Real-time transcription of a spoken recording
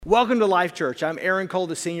Welcome to Life Church. I'm Aaron Cole,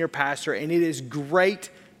 the senior pastor, and it is great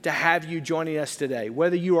to have you joining us today.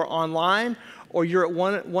 Whether you are online or you're at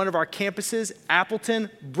one of our campuses, Appleton,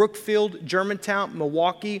 Brookfield, Germantown,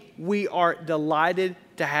 Milwaukee, we are delighted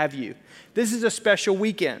to have you. This is a special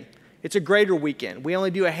weekend. It's a greater weekend. We only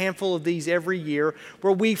do a handful of these every year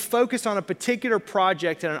where we focus on a particular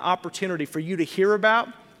project and an opportunity for you to hear about,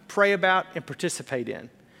 pray about, and participate in.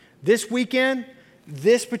 This weekend,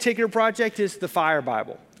 this particular project is the Fire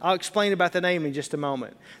Bible. I'll explain about the name in just a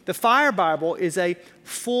moment. The Fire Bible is a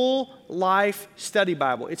full life study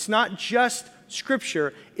Bible. It's not just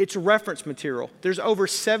scripture, it's reference material. There's over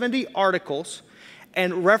 70 articles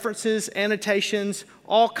and references, annotations,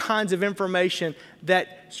 all kinds of information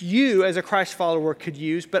that you as a Christ follower could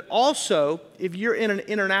use, but also if you're in an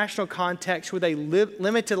international context with a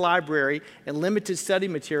limited library and limited study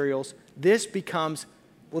materials, this becomes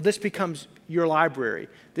your library.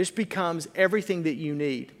 This becomes everything that you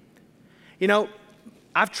need. You know,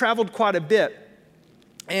 I've traveled quite a bit,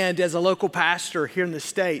 and as a local pastor here in the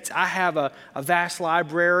States, I have a vast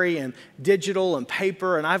library and digital and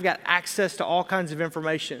paper, and I've got access to all kinds of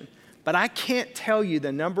information. But I can't tell you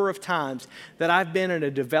the number of times that I've been in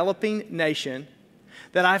a developing nation,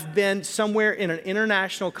 that I've been somewhere in an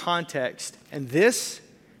international context, and this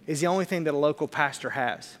is the only thing that a local pastor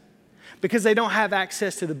has. Because they don't have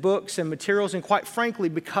access to the books and materials, and quite frankly,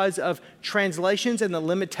 because of translations and the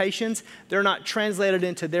limitations, they're not translated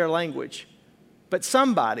into their language. But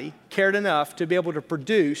somebody cared enough to be able to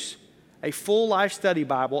produce a full life study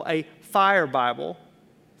Bible, a Fire Bible,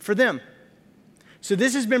 for them. So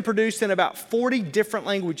this has been produced in about 40 different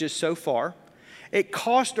languages so far. It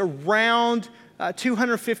cost around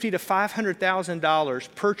 $250,000 to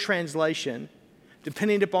 $500,000 per translation,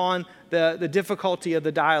 depending upon the difficulty of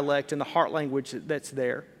the dialect and the heart language that's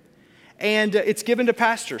there. And it's given to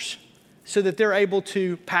pastors so that they're able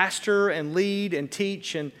to pastor and lead and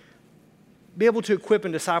teach and be able to equip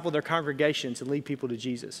and disciple their congregations and lead people to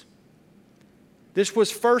Jesus. This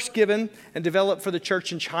was first given and developed for the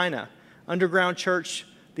church in China. Underground church,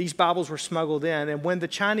 these Bibles were smuggled in. And when the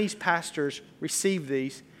Chinese pastors received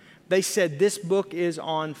these, they said, this book is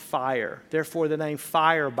on fire. Therefore, the name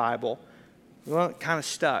Fire Bible. Well, it kind of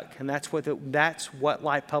stuck, and that's what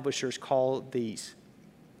Life Publishers call these.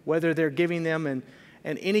 Whether they're giving them in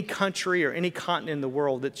any country or any continent in the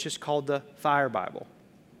world, it's just called the Fire Bible.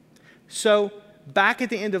 So back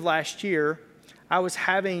at the end of last year, I was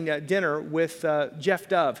having dinner with Jeff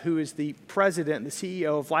Dove, who is the president and the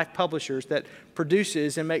CEO of Life Publishers that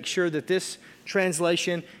produces and makes sure that this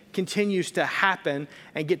translation continues to happen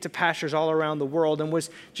and get to pastors all around the world, and was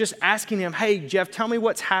just asking him, hey, Jeff, tell me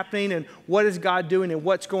what's happening and what is God doing and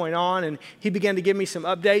what's going on. And he began to give me some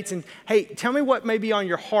updates. And hey, tell me what may be on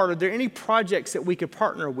your heart. Are there any projects that we could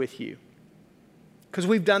partner with you? Because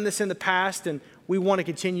we've done this in the past and we want to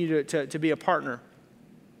continue to be a partner.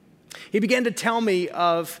 He began to tell me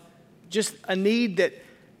of just a need that,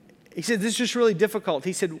 he said, this is just really difficult.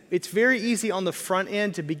 He said, it's very easy on the front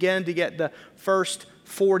end to begin to get the first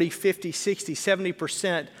 40, 50, 60,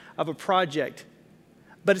 70% of a project.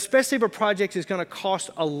 But especially if a project is going to cost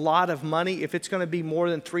a lot of money, if it's going to be more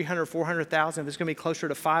than $300,000, $400,000, if it's going to be closer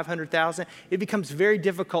to $500,000, it becomes very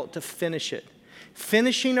difficult to finish it.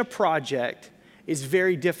 Finishing a project is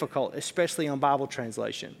very difficult, especially on Bible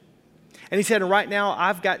translation. And he said, right now,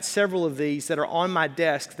 I've got several of these that are on my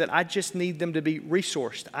desk that I just need them to be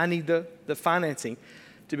resourced. I need the financing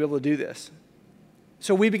to be able to do this.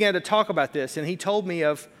 So we began to talk about this, and he told me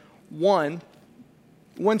of one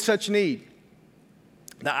such need.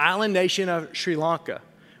 The island nation of Sri Lanka,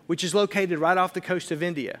 which is located right off the coast of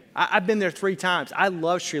India. I've been there 3 times. I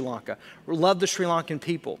love Sri Lanka. Love the Sri Lankan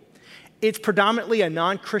people. It's predominantly a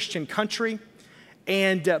non-Christian country,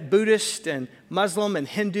 and Buddhist and Muslim and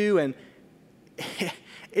Hindu, and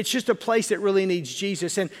it's just a place that really needs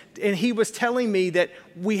Jesus. And he was telling me that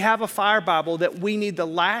we have a Fire Bible that we need the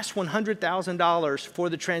last $100,000 for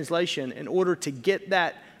the translation in order to get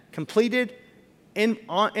that completed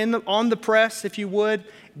on the press, if you would,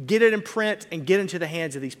 get it in print and get into the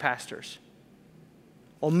hands of these pastors.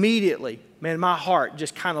 Immediately, man, my heart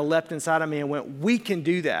just kind of leapt inside of me and went, we can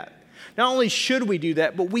do that. Not only should we do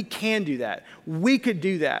that, but we can do that. We could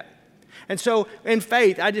do that. And so in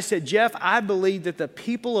faith, I just said, Jeff, I believe that the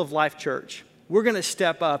people of Life Church, we're going to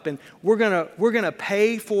step up and we're going to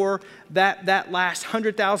pay for that last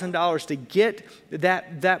 $100,000 to get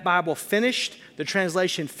that Bible finished, the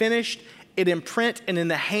translation finished, it in print and in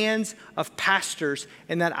the hands of pastors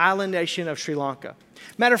in that island nation of Sri Lanka.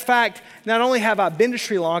 Matter of fact, not only have I been to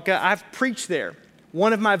Sri Lanka, I've preached there.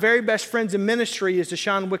 One of my very best friends in ministry is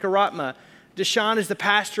Deshaun Wickaratma. Deshaun is the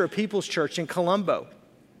pastor of People's Church in Colombo.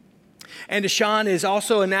 And Deshaun is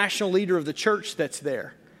also a national leader of the church that's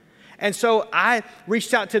there. And so I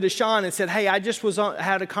reached out to Deshaun and said, hey, I just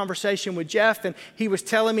had a conversation with Jeff, and he was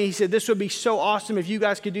telling me, he said, this would be so awesome if you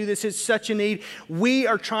guys could do this. It's such a need. We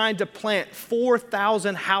are trying to plant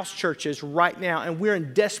 4,000 house churches right now, and we're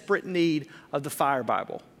in desperate need of the Fire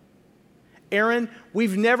Bible. Aaron,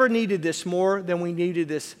 we've never needed this more than we needed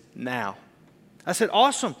this now. I said,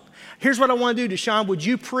 awesome. Here's what I want to do, Deshaun. Would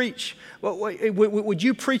you preach? Would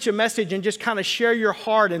you preach a message and just kind of share your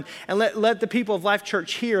heart and let the people of Life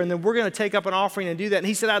Church hear? And then we're going to take up an offering and do that. And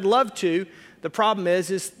he said, I'd love to. The problem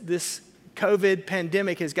is this COVID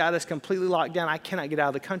pandemic has got us completely locked down. I cannot get out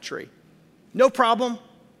of the country. No problem.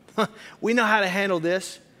 We know how to handle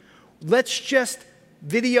this. Let's just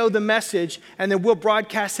video the message, and then we'll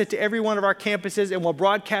broadcast it to every one of our campuses, and we'll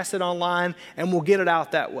broadcast it online, and we'll get it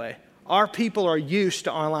out that way. Our people are used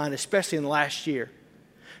to online, especially in the last year.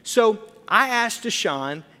 So I asked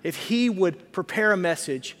Deshaun if he would prepare a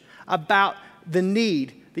message about the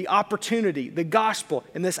need, the opportunity, the gospel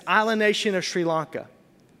in this island nation of Sri Lanka.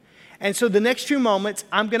 And so the next few moments,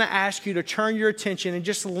 I'm going to ask you to turn your attention and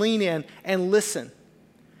just lean in and listen.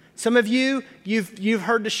 Some of you've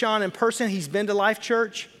heard Deshaun in person. He's been to Life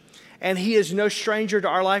Church, and he is no stranger to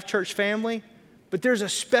our Life Church family. But there's a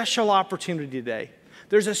special opportunity today.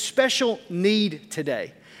 There's a special need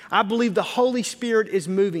today. I believe the Holy Spirit is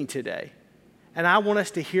moving today, and I want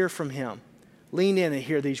us to hear from him. Lean in and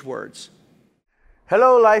hear these words.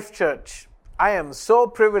 Hello, Life Church. I am so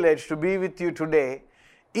privileged to be with you today,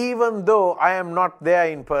 even though I am not there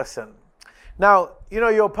in person. Now,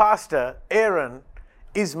 your pastor, Aaron,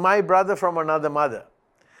 is my brother from another mother.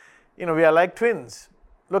 We are like twins.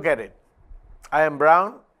 Look at it. I am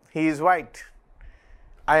brown, he is white.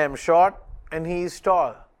 I am short, and he is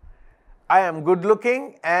tall. I am good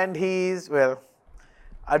looking, and he is,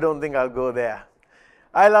 I don't think I'll go there.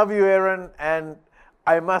 I love you, Aaron, and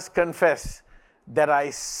I must confess that I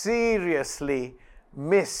seriously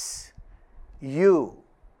miss you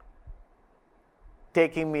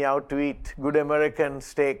taking me out to eat good American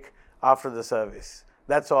steak after the service.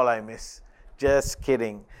 That's all I miss. Just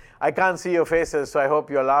kidding. I can't see your faces, so I hope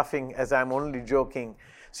you're laughing as I'm only joking.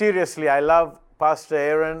 Seriously, I love Pastor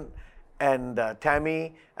Aaron and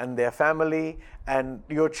Tammy and their family and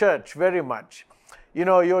your church very much.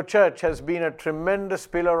 Your church has been a tremendous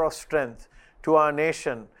pillar of strength to our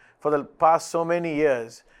nation for the past so many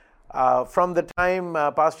years. From the time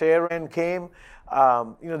Pastor Aaron came,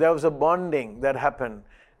 there was a bonding that happened,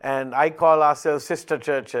 and I call ourselves sister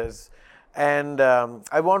churches. And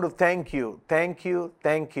I want to thank you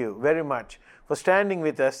very much for standing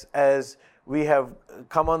with us as we have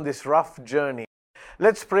come on this rough journey.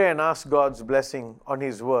 Let's pray and ask God's blessing on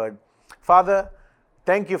His word. Father,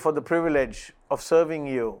 thank you for the privilege of serving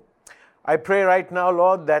you. I pray right now,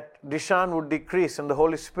 Lord, that Deshaun would decrease and the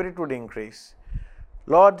Holy Spirit would increase.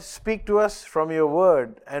 Lord, speak to us from your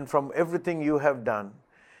word and from everything you have done.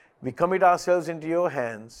 We commit ourselves into your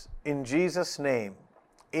hands. In Jesus' name,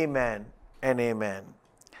 amen and amen.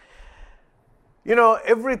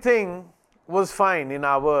 Everything was fine in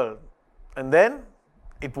our world, and then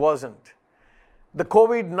it wasn't. The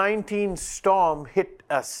COVID-19 storm hit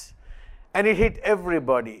us, and it hit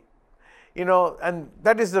everybody. And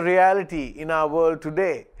that is the reality in our world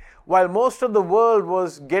today. While most of the world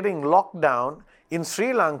was getting locked down, in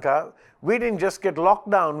Sri Lanka, we didn't just get locked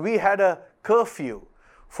down, we had a curfew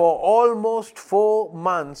for almost 4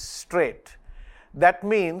 months straight. That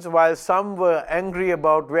means while some were angry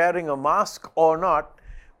about wearing a mask or not,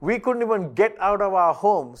 we couldn't even get out of our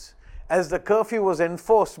homes as the curfew was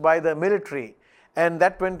enforced by the military. And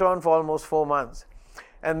that went on for almost 4 months.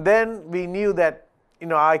 And then we knew that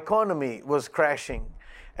our economy was crashing.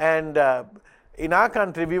 And in our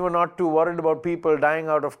country, we were not too worried about people dying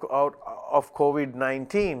out of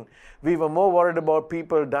COVID-19. We were more worried about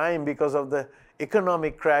people dying because of the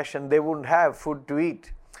economic crash, and they wouldn't have food to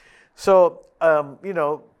eat. So, you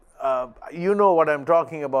know what I'm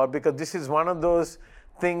talking about, because this is one of those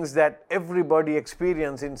things that everybody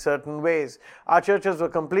experiences in certain ways. Our churches were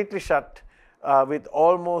completely shut with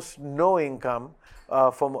almost no income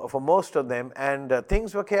for most of them, and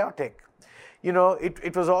things were chaotic.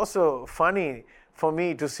 It was also funny for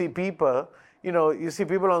me to see people, you see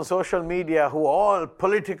people on social media who are all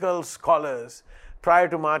political scholars prior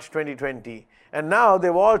to March 2020. And now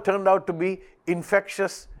they've all turned out to be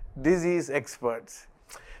infectious disease experts.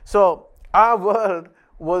 So our world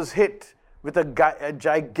was hit with a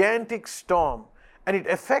gigantic storm, and it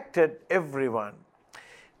affected everyone.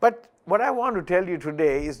 But what I want to tell you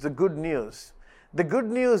today is the good news. The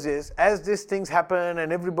good news is, as these things happen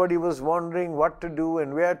and everybody was wondering what to do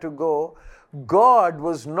and where to go, God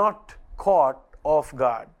was not caught off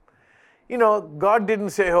guard. God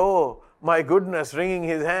didn't say, oh, my goodness, wringing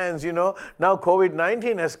his hands, now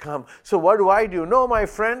COVID-19 has come. So what do I do? No, my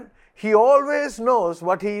friend, he always knows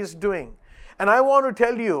what he is doing. And I want to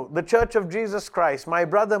tell you, the Church of Jesus Christ, my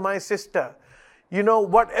brother, my sister,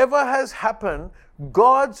 whatever has happened,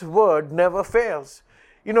 God's word never fails.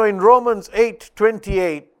 In Romans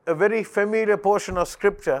 8:28, a very familiar portion of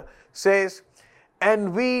scripture says,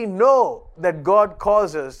 and we know that God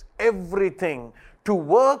causes everything to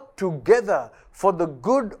work together for the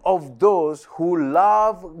good of those who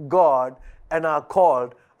love God and are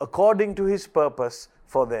called according to his purpose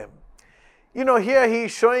for them. Here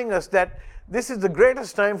he's showing us that this is the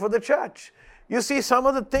greatest time for the church. You see, some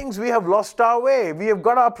of the things we have lost our way. We have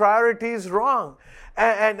got our priorities wrong.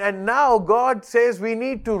 And now God says we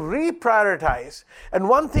need to reprioritize. And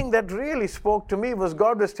one thing that really spoke to me was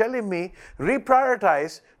God was telling me,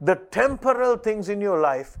 reprioritize the temporal things in your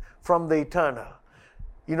life from the eternal.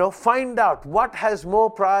 Find out what has more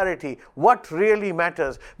priority, what really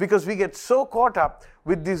matters, because we get so caught up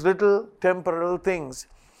with these little temporal things.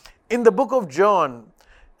 In the book of John,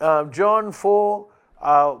 John 4,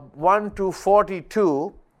 1 to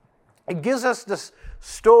 42, it gives us this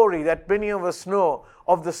story that many of us know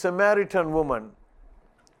of the Samaritan woman.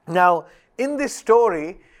 Now, in this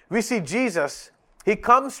story, we see Jesus, he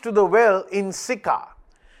comes to the well in Sychar.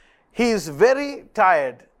 He is very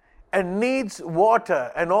tired and needs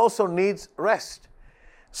water and also needs rest.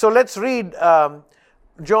 So let's read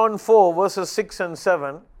John 4, verses 6 and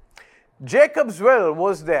 7. Jacob's well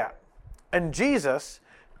was there, and Jesus,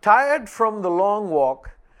 tired from the long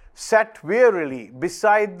walk, sat wearily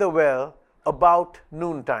beside the well about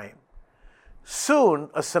noontime. Soon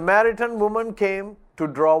a Samaritan woman came to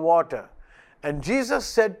draw water, and Jesus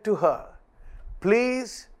said to her,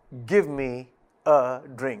 please give me a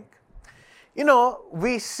drink.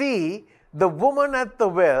 We see the woman at the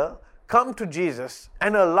well come to Jesus,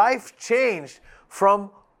 and her life changed from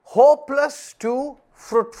hopeless to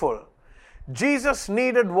fruitful. Jesus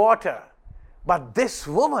needed water, but this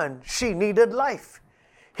woman, she needed life.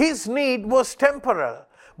 His need was temporal,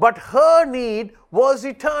 but her need was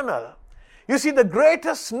eternal. You see, the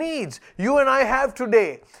greatest needs you and I have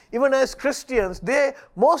today, even as Christians,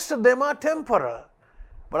 most of them are temporal.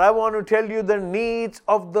 But I want to tell you, the needs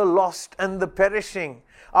of the lost and the perishing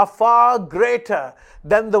are far greater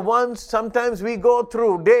than the ones sometimes we go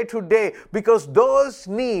through day to day, because those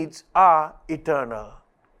needs are eternal.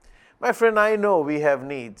 My friend, I know we have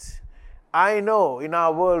needs. I know in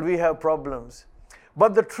our world we have problems.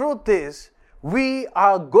 But the truth is, we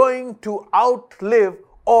are going to outlive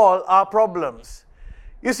all our problems.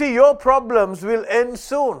 You see, your problems will end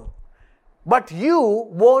soon, but you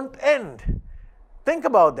won't end. Think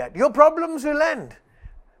about that. Your problems will end,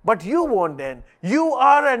 but you won't end. You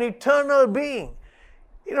are an eternal being.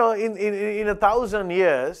 In 1,000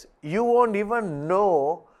 years, you won't even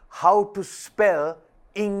know how to spell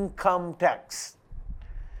income tax.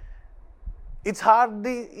 It's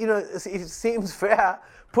hardly, it seems fair,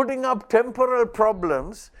 putting up temporal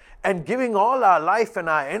problems and giving all our life and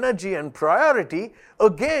our energy and priority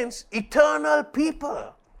against eternal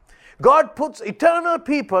people. God puts eternal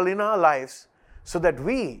people in our lives so that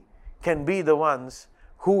we can be the ones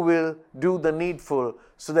who will do the needful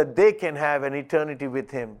so that they can have an eternity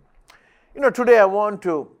with Him. Today I want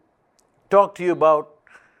to talk to you about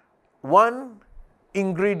one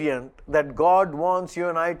ingredient that God wants you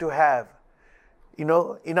and I to have,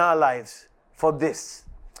 in our lives for this.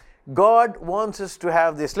 God wants us to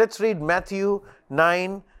have this. Let's read Matthew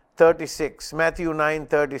 9:36. Matthew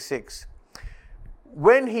 9:36.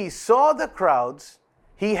 When he saw the crowds,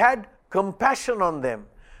 he had compassion on them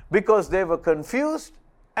because they were confused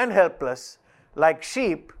and helpless, like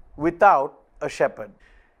sheep without a shepherd.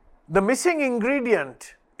 The missing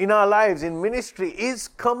ingredient in our lives in ministry is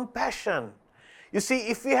compassion. You see,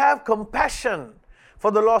 if we have compassion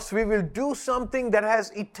for the lost, we will do something that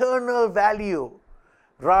has eternal value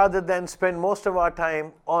rather than spend most of our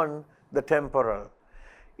time on the temporal.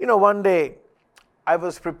 One day I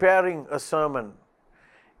was preparing a sermon,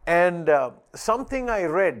 and something I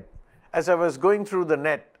read as I was going through the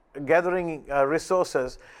net, gathering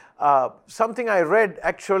resources, something I read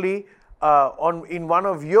actually in one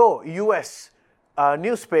of your US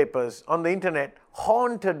newspapers on the internet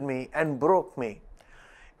haunted me and broke me.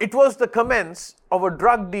 It was the comments of a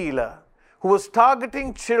drug dealer who was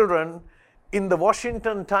targeting children in the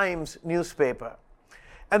Washington Times newspaper.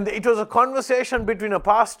 And it was a conversation between a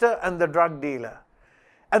pastor and the drug dealer.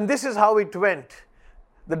 And this is how it went.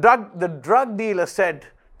 The drug dealer said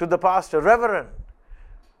to the pastor, "Reverend,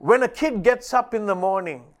 when a kid gets up in the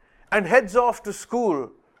morning and heads off to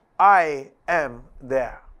school I am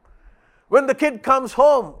there. When the kid comes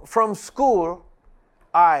home from school,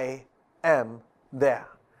 I am there.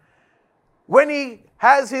 When he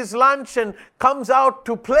has his lunch and comes out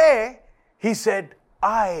to play, he said,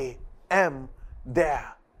 I am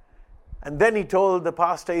there. And then he told the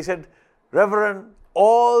pastor, he said, Reverend,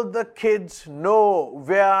 all the kids know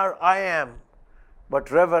where I am,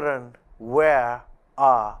 but Reverend, where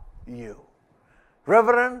are you?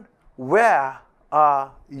 Reverend, where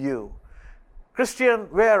are you? Christian,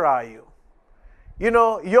 where are you? You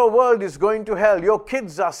know, your world is going to hell. Your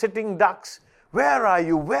kids are sitting ducks. Where are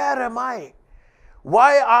you? Where am I?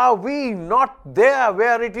 Why are we not there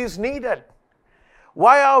where it is needed?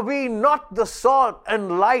 Why are we not the salt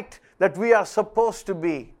and light that we are supposed to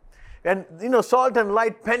be? And you know, salt and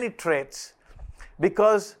light penetrates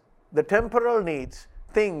because the temporal needs,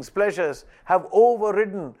 things, pleasures have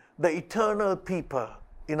overridden the eternal people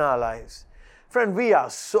in our lives. Friend, we are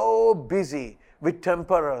so busy with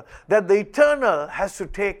temporal that the eternal has to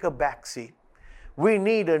take a backseat. We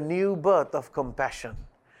need a new birth of compassion.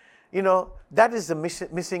 You know, that is the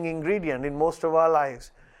missing ingredient in most of our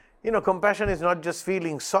lives. You know, compassion is not just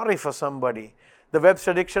feeling sorry for somebody. The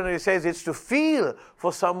Webster Dictionary says it's to feel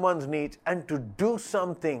for someone's needs and to do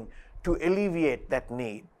something to alleviate that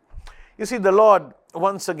need. You see, the Lord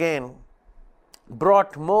once again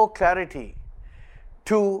brought more clarity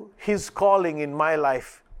to His calling in my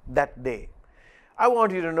life that day. I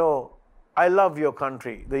want you to know, I love your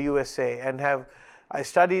country, the USA, and I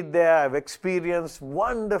studied there, I've experienced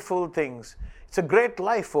wonderful things. It's a great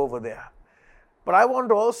life over there. But I want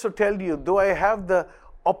to also tell you, though I have the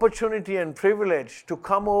opportunity and privilege to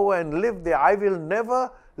come over and live there, I will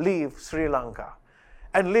never leave Sri Lanka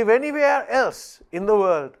and live anywhere else in the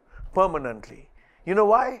world permanently. You know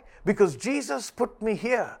why? Because Jesus put me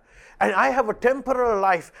here. And I have a temporal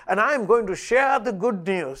life, and I am going to share the good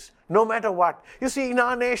news no matter what. You see, in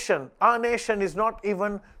our nation is not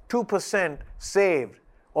even 2% saved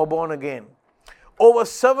or born again. Over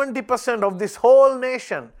 70% of this whole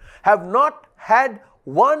nation have not had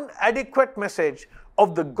one adequate message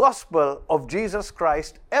of the gospel of Jesus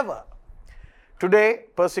Christ ever. Today,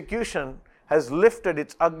 persecution has lifted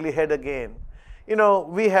its ugly head again. You know,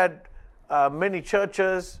 we had many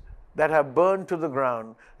churches that have burned to the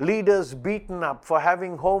ground, leaders beaten up for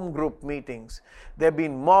having home group meetings. They've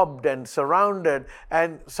been mobbed and surrounded,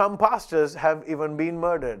 and some pastors have even been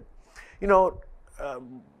murdered. You know,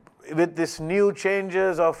 with this new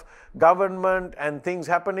changes of government and things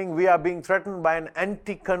happening, we are being threatened by an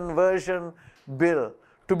anti-conversion bill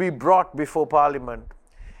to be brought before Parliament.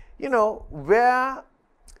 You know, where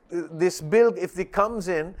this bill, if it comes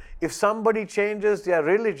in, if somebody changes their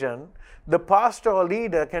religion, the pastor or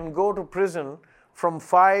leader can go to prison from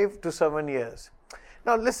 5 to 7 years.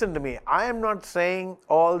 Now listen to me, I am not saying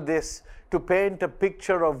all this to paint a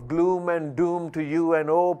picture of gloom and doom to you and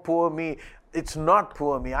oh poor me. It's not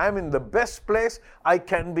poor me. I am in the best place I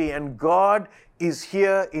can be, and God is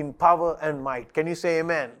here in power and might. Can you say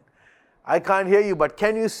amen? I can't hear you, but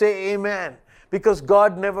can you say amen? Because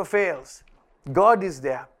God never fails. God is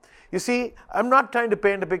there. You see, I'm not trying to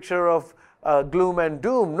paint a picture of gloom and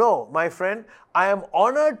doom. No, my friend, I am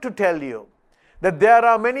honored to tell you that there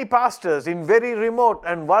are many pastors in very remote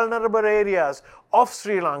and vulnerable areas of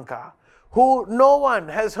Sri Lanka who no one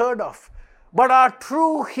has heard of, but are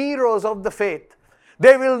true heroes of the faith.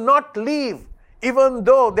 They will not leave even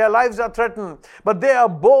though their lives are threatened, but they are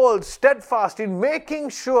bold, steadfast in making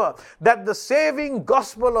sure that the saving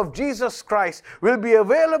gospel of Jesus Christ will be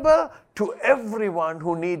available to everyone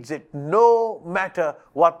who needs it, no matter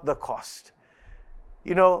what the cost.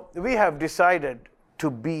 You know, we have decided to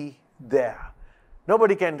be there.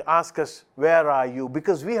 Nobody can ask us, where are you?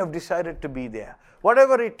 Because we have decided to be there.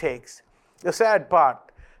 Whatever it takes. The sad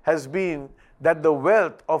part has been that the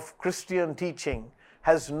wealth of Christian teaching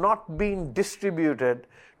has not been distributed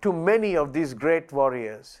to many of these great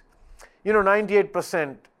warriors. You know,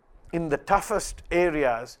 98% in the toughest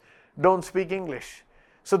areas don't speak English.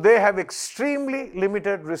 So they have extremely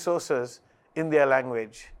limited resources in their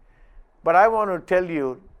language. But I want to tell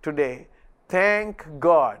you today, thank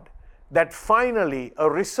God that finally a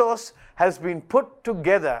resource has been put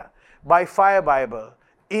together by Fire Bible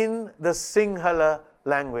in the Sinhala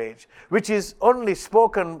language, which is only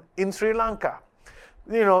spoken in Sri Lanka.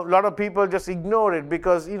 You know, a lot of people just ignore it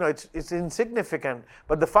because, you know, it's insignificant.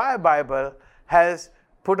 But the Fire Bible has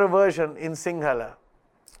put a version in Sinhala.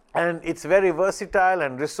 And it's very versatile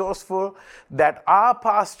and resourceful that our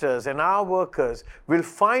pastors and our workers will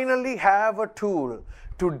finally have a tool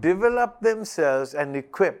to develop themselves and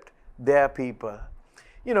equip their people.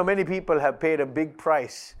 You know, many people have paid a big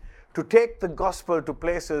price to take the gospel to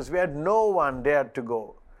places where no one dared to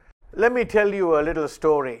go. Let me tell you a little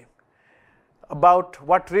story about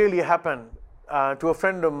what really happened to a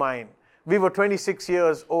friend of mine. We were 26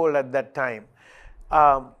 years old at that time.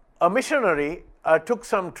 A missionary took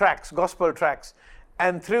some tracts, gospel tracts,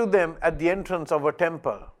 and threw them at the entrance of a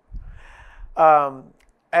temple.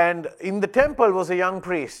 And in the temple was a young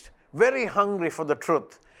priest, very hungry for the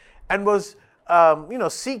truth, and was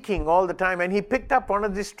seeking all the time. And he picked up one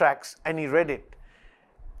of these tracts and he read it.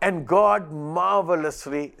 And God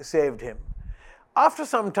marvelously saved him. After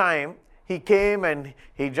some time, he came and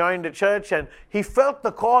he joined a church, and he felt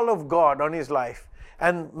the call of God on his life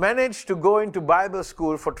and managed to go into Bible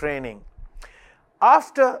school for training.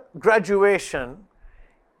 After graduation,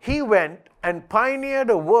 he went and pioneered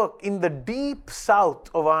a work in the deep south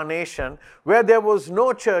of our nation where there was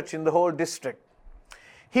no church in the whole district.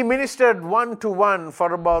 He ministered one-to-one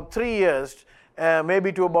for about 3 years,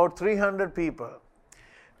 maybe to about 300 people.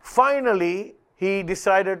 Finally, he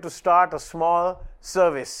decided to start a small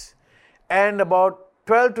service, and about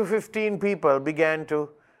 12 to 15 people began to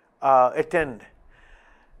attend.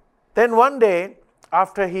 Then one day,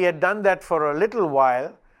 after he had done that for a little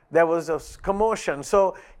while, there was a commotion.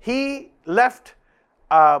 So he left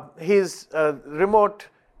his remote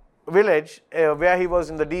village where he was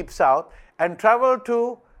in the deep south and traveled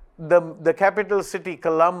to the capital city,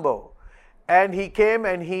 Colombo. And he came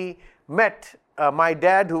and he met my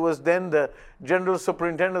dad, who was then the general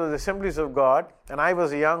superintendent of the Assemblies of God, and I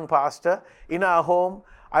was a young pastor in our home.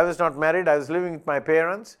 I was not married. I was living with my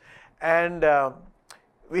parents. And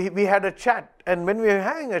we had a chat. And when we were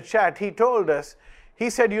having a chat, he told us, he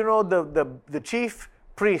said, the chief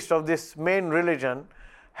priest of this main religion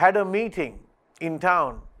had a meeting in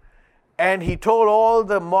town. And he told all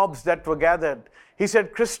the mobs that were gathered, he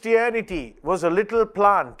said, Christianity was a little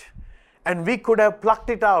plant, and we could have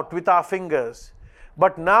plucked it out with our fingers.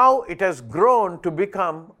 But now it has grown to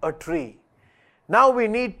become a tree. Now we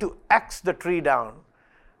need to axe the tree down.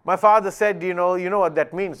 My father said, you know what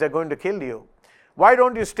that means? They're going to kill you. Why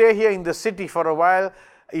don't you stay here in the city for a while,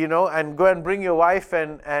 and go and bring your wife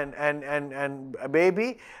and a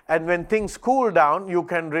baby, and when things cool down, you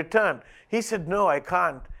can return. He said, no, I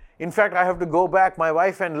can't. In fact, I have to go back. My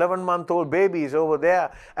wife and 11-month-old baby is over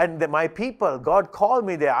there, and my people, God called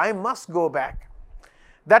me there. I must go back.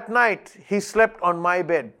 That night, he slept on my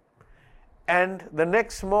bed, and the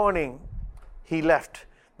next morning, he left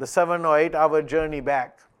the 7 or 8 hour journey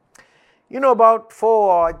back. About 4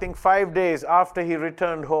 or I think 5 days after he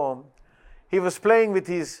returned home, he was playing with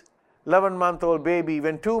his 11-month-old baby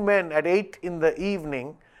when 2 men at 8 in the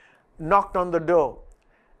evening knocked on the door.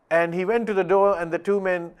 And he went to the door, and the 2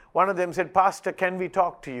 men, one of them said, Pastor, can we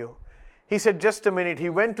talk to you? He said, just a minute. He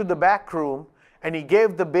went to the back room and he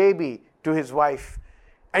gave the baby to his wife.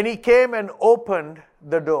 And he came and opened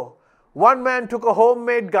the door. One man took a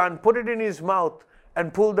homemade gun, put it in his mouth,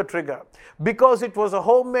 and pulled the trigger. Because it was a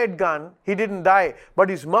homemade gun, he didn't die, but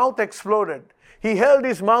his mouth exploded. He held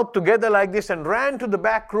his mouth together like this and ran to the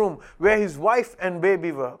back room where his wife and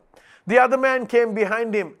baby were. The other man came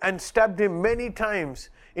behind him and stabbed him many times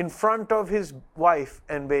in front of his wife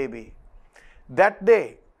and baby. That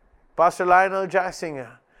day, Pastor Lionel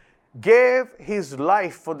Jasinger gave his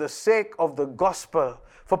life for the sake of the gospel,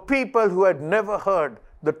 for people who had never heard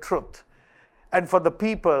the truth, and for the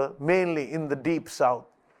people mainly in the deep south.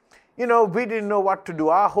 We didn't know what to do.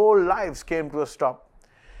 Our whole lives came to a stop.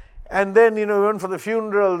 And then, even for the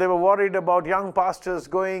funeral, they were worried about young pastors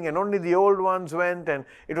going, and only the old ones went, and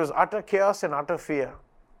it was utter chaos and utter fear.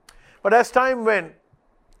 But as time went,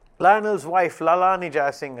 Lionel's wife, Lalani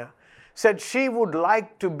Jasinger, said she would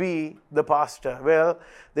like to be the pastor. Well,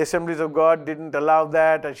 the Assemblies of God didn't allow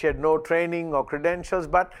that, and she had no training or credentials.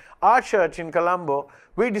 But our church in Colombo,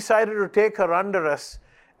 we decided to take her under us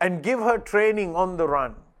and give her training on the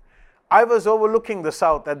run. I was overlooking the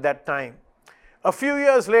South at that time. A few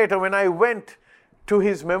years later, when I went to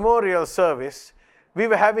his memorial service, we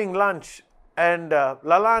were having lunch, and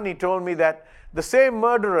Lalani told me that the same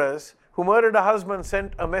murderers who murdered her husband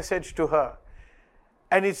sent a message to her.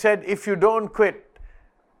 And it said, if you don't quit,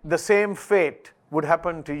 the same fate would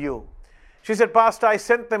happen to you. She said, Pastor, I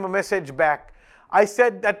sent them a message back. I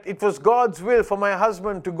said that it was God's will for my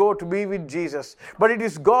husband to go to be with Jesus, but it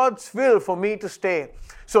is God's will for me to stay.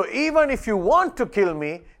 So even if you want to kill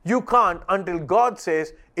me, you can't until God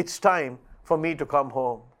says it's time for me to come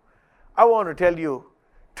home. I want to tell you,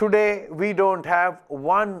 today we don't have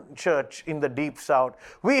one church in the deep south.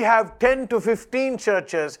 We have 10 to 15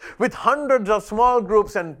 churches with hundreds of small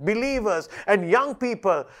groups and believers and young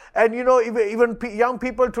people, and even young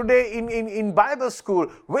people today in Bible school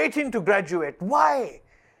waiting to graduate. Why?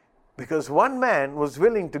 Because one man was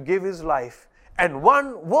willing to give his life, and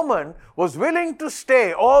one woman was willing to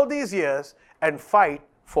stay all these years and fight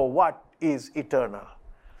for what is eternal.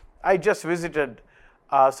 I just visited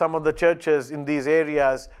some of the churches in these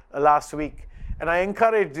areas last week, and I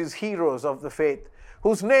encourage these heroes of the faith,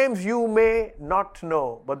 whose names you may not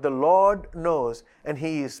know, but the Lord knows, and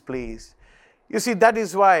He is pleased. You see, that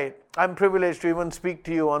is why I'm privileged to even speak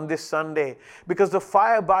to you on this Sunday, because the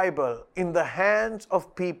Fire Bible in the hands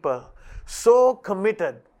of people so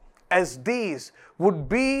committed as these would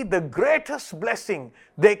be the greatest blessing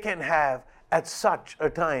they can have at such a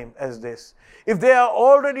time as this. If they are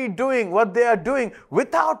already doing what they are doing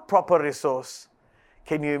without proper resource,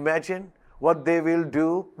 can you imagine what they will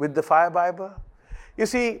do with the Fire Bible? You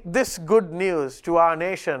see, this good news to our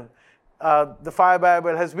nation, the Fire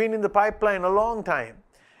Bible has been in the pipeline a long time,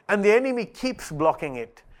 and the enemy keeps blocking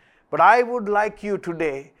it. But I would like you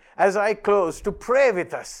today, as I close, to pray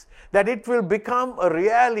with us that it will become a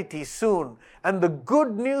reality soon, and the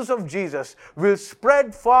good news of Jesus will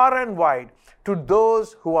spread far and wide to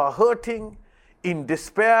those who are hurting, in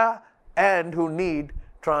despair, and who need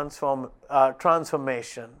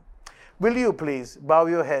transformation. Will you please bow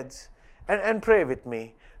your heads and pray with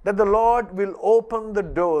me that the Lord will open the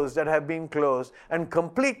doors that have been closed and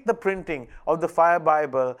complete the printing of the Fire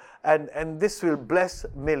Bible, and this will bless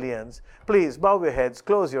millions. Please bow your heads,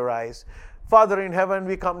 close your eyes. Father in heaven,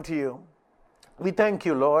 we come to you. We thank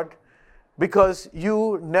you, Lord, because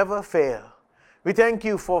you never fail. We thank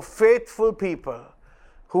you for faithful people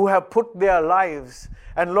who have put their lives.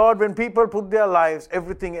 And Lord, when people put their lives,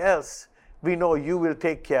 everything else we know you will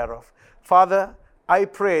take care of. Father, I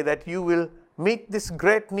pray that you will meet this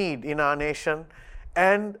great need in our nation.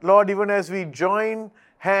 And Lord, even as we join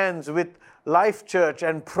hands with Life Church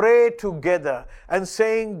and pray together and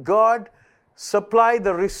saying, God, supply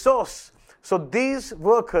the resource so these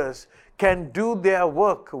workers can do their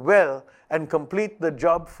work well and complete the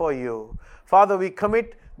job for you. Father, we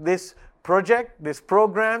commit this project, this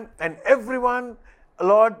program, and everyone,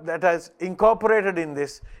 Lord, that has incorporated in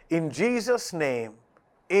this, in Jesus' name,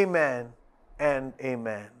 amen and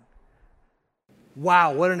amen.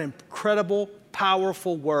 Wow, what an incredible,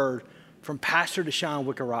 powerful word from Pastor Deshaun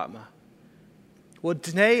Wickeratma. Well,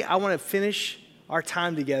 today I want to finish our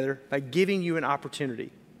time together by giving you an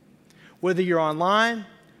opportunity. Whether you're online,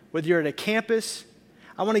 whether you're at a campus,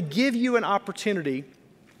 I want to give you an opportunity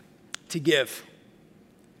to give.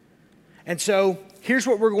 And so here's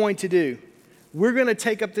what we're going to do. We're going to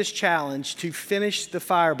take up this challenge to finish the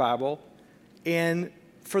Fire Bible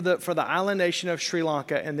for the island nation of Sri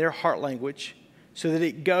Lanka in their heart language, so that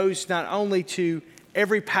it goes not only to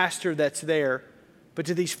every pastor that's there, but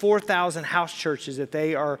to these 4,000 house churches that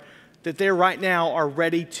they right now are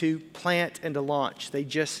ready to plant and to launch. They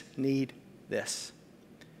just need this.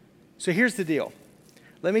 So here's the deal.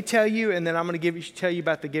 Let me tell you, and then I'm going to tell you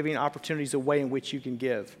about the giving opportunities, the way in which you can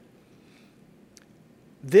give.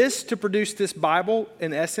 To produce this Bible,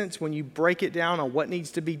 in essence, when you break it down on what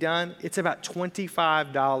needs to be done, it's about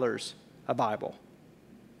 $25 a Bible.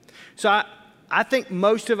 So I think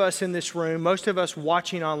most of us in this room, most of us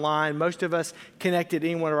watching online, most of us connected to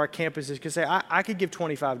any one of our campuses can say, I could give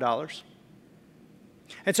 $25.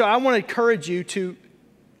 And so I want to encourage you to,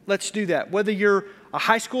 let's do that. Whether you're a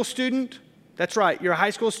high school student, that's right, you're a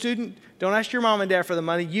high school student, don't ask your mom and dad for the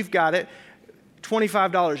money, you've got it.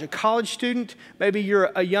 $25. A college student, maybe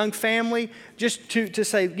you're a young family, just to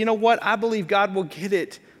say, you know what, I believe God will get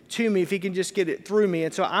it to me if He can just get it through me.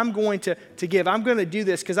 And so I'm going to give. I'm going to do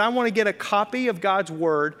this because I want to get a copy of God's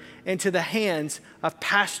Word into the hands of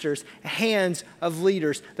pastors, hands of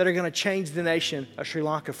leaders that are going to change the nation of Sri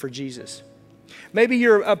Lanka for Jesus. Maybe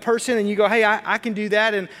you're a person and you go, hey, I can do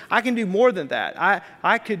that, and I can do more than that.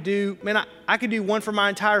 I could do one for my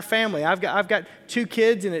entire family. I've got 2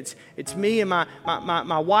 kids, and it's me and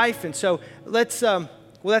my wife, and so that's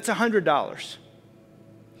 $100.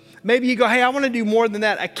 Maybe you go, hey, I want to do more than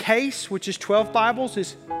that. A case, which is 12 Bibles,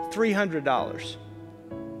 is $300.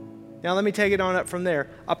 Now let me take it on up from there.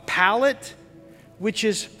 A pallet, which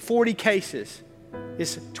is 40 cases,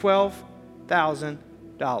 is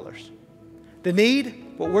 $12,000. The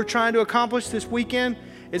need, what we're trying to accomplish this weekend,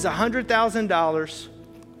 is $100,000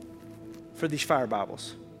 for these Fire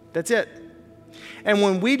Bibles. That's it. And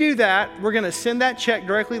when we do that, we're going to send that check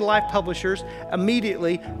directly to Life Publishers.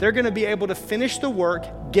 Immediately, they're going to be able to finish the work,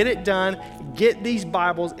 get it done, get these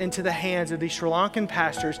Bibles into the hands of these Sri Lankan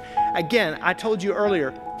pastors. Again, I told you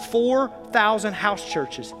earlier, 4,000 house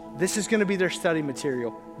churches. This is going to be their study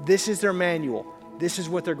material. This is their manual. This is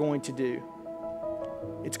what they're going to do.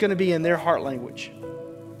 It's going to be in their heart language.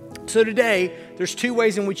 So today, there's 2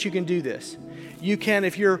 ways in which you can do this. You can,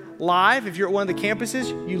 if you're live, if you're at one of the campuses,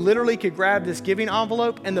 you literally could grab this giving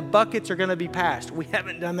envelope and the buckets are going to be passed. We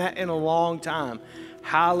haven't done that in a long time.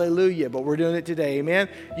 Hallelujah. But we're doing it today. Amen.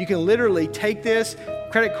 You can literally take this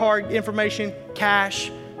credit card information,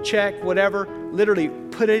 cash, check, whatever, literally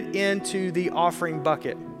put it into the offering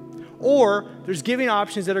bucket. Or there's giving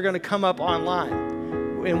options that are going to come up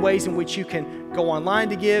online in ways in which you can go online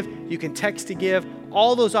to give, you can text to give.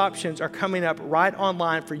 All those options are coming up right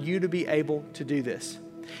online for you to be able to do this.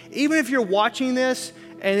 Even if you're watching this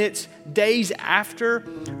and it's days after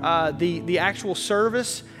the actual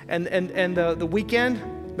service and the weekend,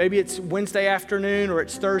 maybe it's Wednesday afternoon or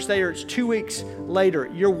it's Thursday or it's 2 weeks later,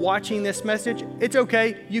 you're watching this message, it's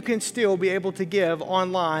okay. You can still be able to give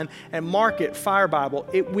online and mark it Fire Bible.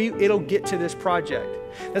 It'll get to this project.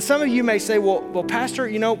 Now, some of you may say, well, Pastor,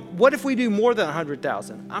 what if we do more than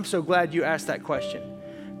 100,000? I'm so glad you asked that question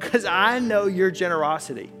because I know your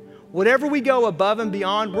generosity. Whatever we go above and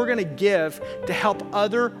beyond, we're going to give to help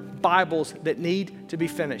other Bibles that need to be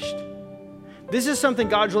finished. This is something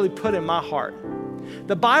God's really put in my heart.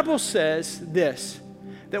 The Bible says this,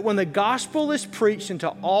 that when the gospel is preached into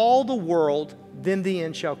all the world, then the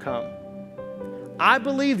end shall come. I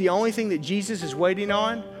believe the only thing that Jesus is waiting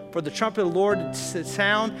on for the trumpet of the Lord to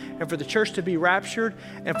sound and for the church to be raptured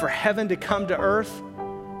and for heaven to come to earth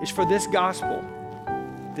is for this gospel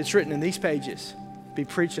that's written in these pages be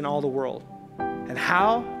preached in all the world. And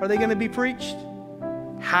how are they going to be preached?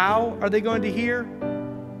 How are they going to hear?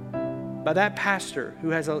 By that pastor who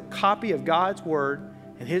has a copy of God's word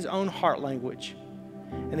in his own heart language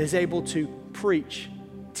and is able to preach,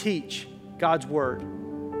 teach God's word.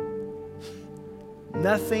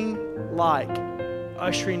 Nothing like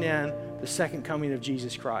ushering in the second coming of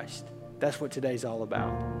Jesus Christ. That's what today's all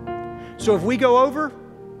about. So if we go over,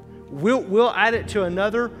 we'll add it to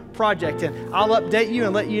another project, and I'll update you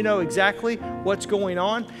and let you know exactly what's going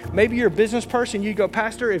on. Maybe you're a business person, you go,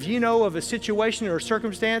 Pastor, if you know of a situation or a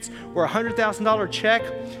circumstance where a $100,000 check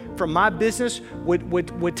from my business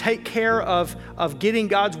would take care of getting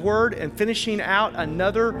God's word and finishing out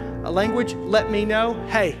another language, let me know.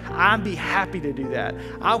 Hey, I'd be happy to do that.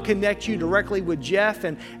 I'll connect you directly with Jeff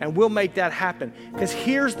and we'll make that happen. Because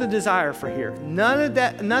here's the desire for here.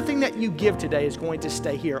 Nothing that you give today is going to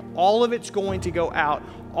stay here. All of it's going to go out.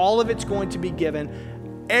 All of it's going to be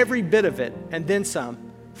given, every bit of it, and then some,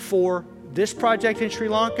 for this project in Sri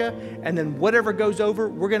Lanka, and then whatever goes over,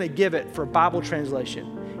 we're going to give it for Bible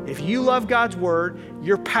translation. If you love God's word,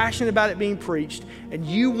 you're passionate about it being preached, and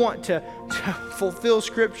you want to fulfill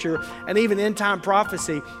Scripture and even end-time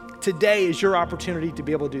prophecy, today is your opportunity to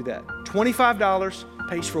be able to do that. $25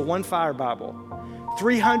 pays for one Fire Bible.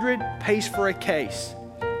 $300 pays for a case.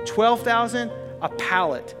 $12,000, a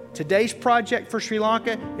pallet. Today's project for Sri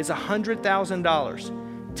Lanka is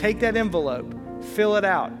 $100,000. Take that envelope, fill it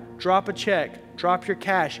out, drop a check, drop your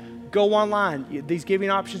cash, go online. These giving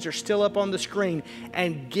options are still up on the screen,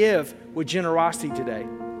 and give with generosity today.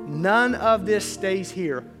 None of this stays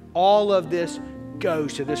here. All of this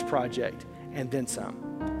goes to this project and then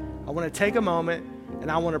some. I want to take a moment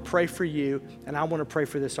and I want to pray for you and I want to pray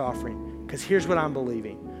for this offering, because here's what I'm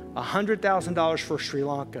believing. $100,000 for Sri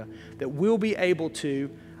Lanka that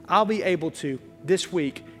I'll be able to this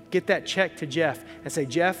week get that check to Jeff and say,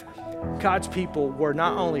 Jeff, God's people were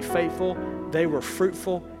not only faithful, they were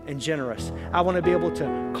fruitful and generous. I want to be able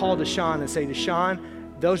to call Deshaun and say, Deshaun,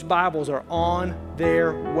 those Bibles are on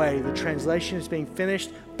their way. The translation is being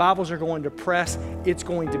finished. Bibles are going to press. It's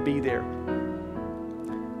going to be there.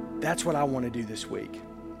 That's what I want to do this week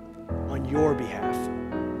on your behalf.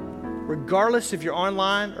 Regardless if you're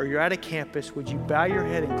online or you're at a campus, would you bow your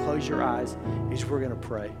head and close your eyes as we're going to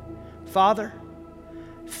pray. Father,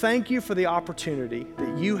 thank you for the opportunity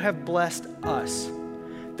that you have blessed us,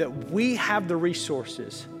 that we have the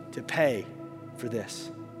resources to pay for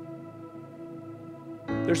this.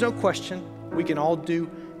 There's no question we can all do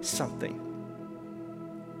something.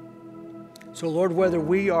 So Lord, whether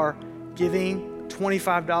we are giving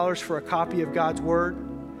 $25 for a copy of God's word,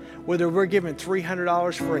 whether we're giving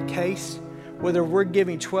 $300 for a case, whether we're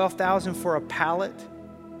giving $12,000 for a pallet,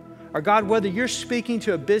 or God, whether you're speaking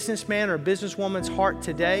to a businessman or a businesswoman's heart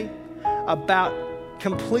today about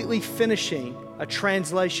completely finishing a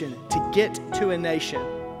translation to get to a nation,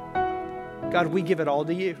 God, we give it all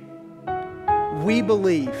to you. We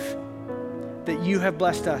believe that you have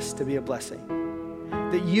blessed us to be a blessing,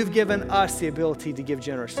 that you've given us the ability to give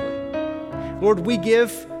generously. Lord, we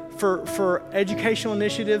give for educational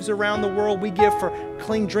initiatives around the world. We give for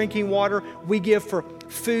clean drinking water. We give for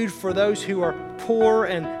food for those who are poor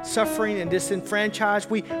and suffering and disenfranchised.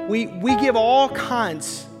 We give all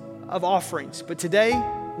kinds of offerings. But today,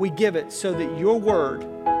 we give it so that your word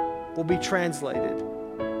will be translated.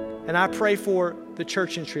 And I pray for the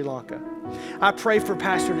church in Sri Lanka. I pray for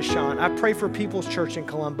Pastor Deshaun. I pray for People's Church in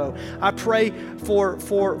Colombo. I pray for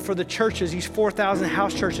the churches, these 4,000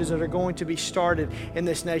 house churches that are going to be started in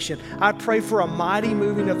this nation. I pray for a mighty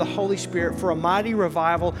moving of the Holy Spirit, for a mighty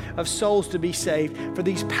revival of souls to be saved, for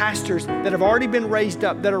these pastors that have already been raised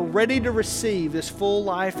up, that are ready to receive this full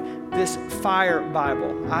life, this fire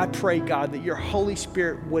Bible. I pray, God, that your Holy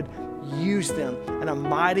Spirit would use them in a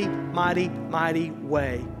mighty, mighty, mighty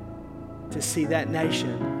way to see that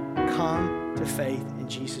nation come to faith in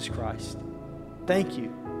Jesus Christ. Thank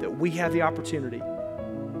you that we have the opportunity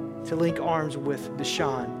to link arms with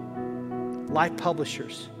Deshaun, Life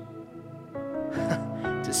Publishers,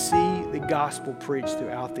 to see the gospel preached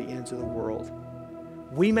throughout the ends of the world.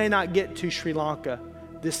 We may not get to Sri Lanka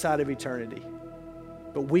this side of eternity,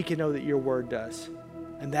 but we can know that your word does,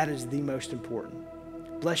 and that is the most important.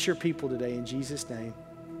 Bless your people today in Jesus' name.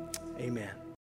 Amen.